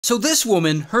So this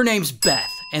woman, her name's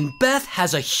Beth, and Beth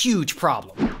has a huge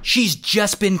problem. She's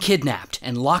just been kidnapped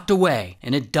and locked away,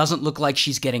 and it doesn't look like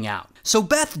she's getting out. So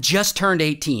Beth just turned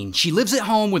 18. She lives at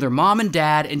home with her mom and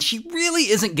dad, and she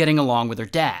really isn't getting along with her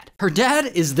dad. Her dad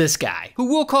is this guy, who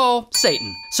we'll call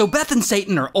Satan. So Beth and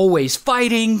Satan are always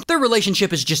fighting. Their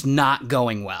relationship is just not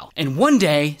going well. And one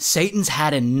day, Satan's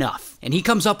had enough, and he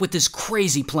comes up with this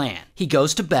crazy plan. He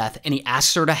goes to Beth and he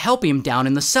asks her to help him down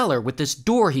in the cellar with this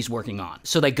door he's working on.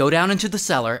 So they go down into the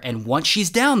cellar, and once she's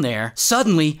down there,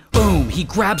 suddenly, boom, he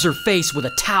grabs her face with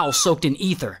a towel soaked in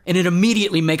ether, and it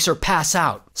immediately makes her pass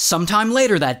out. Sometime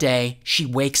later that day, she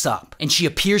wakes up, and she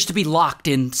appears to be locked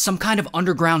in some kind of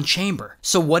underground chamber.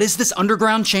 So what is this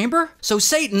underground chamber? So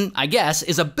Satan, I guess,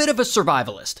 is a bit of a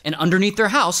survivalist, and underneath their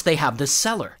house, they have this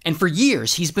cellar. And for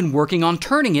years, he's been working on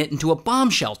turning it into a bomb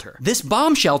shelter. This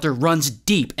bomb shelter runs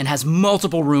deep and has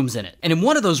multiple rooms in it. And in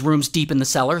one of those rooms deep in the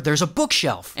cellar, there's a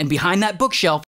bookshelf. And behind that bookshelf,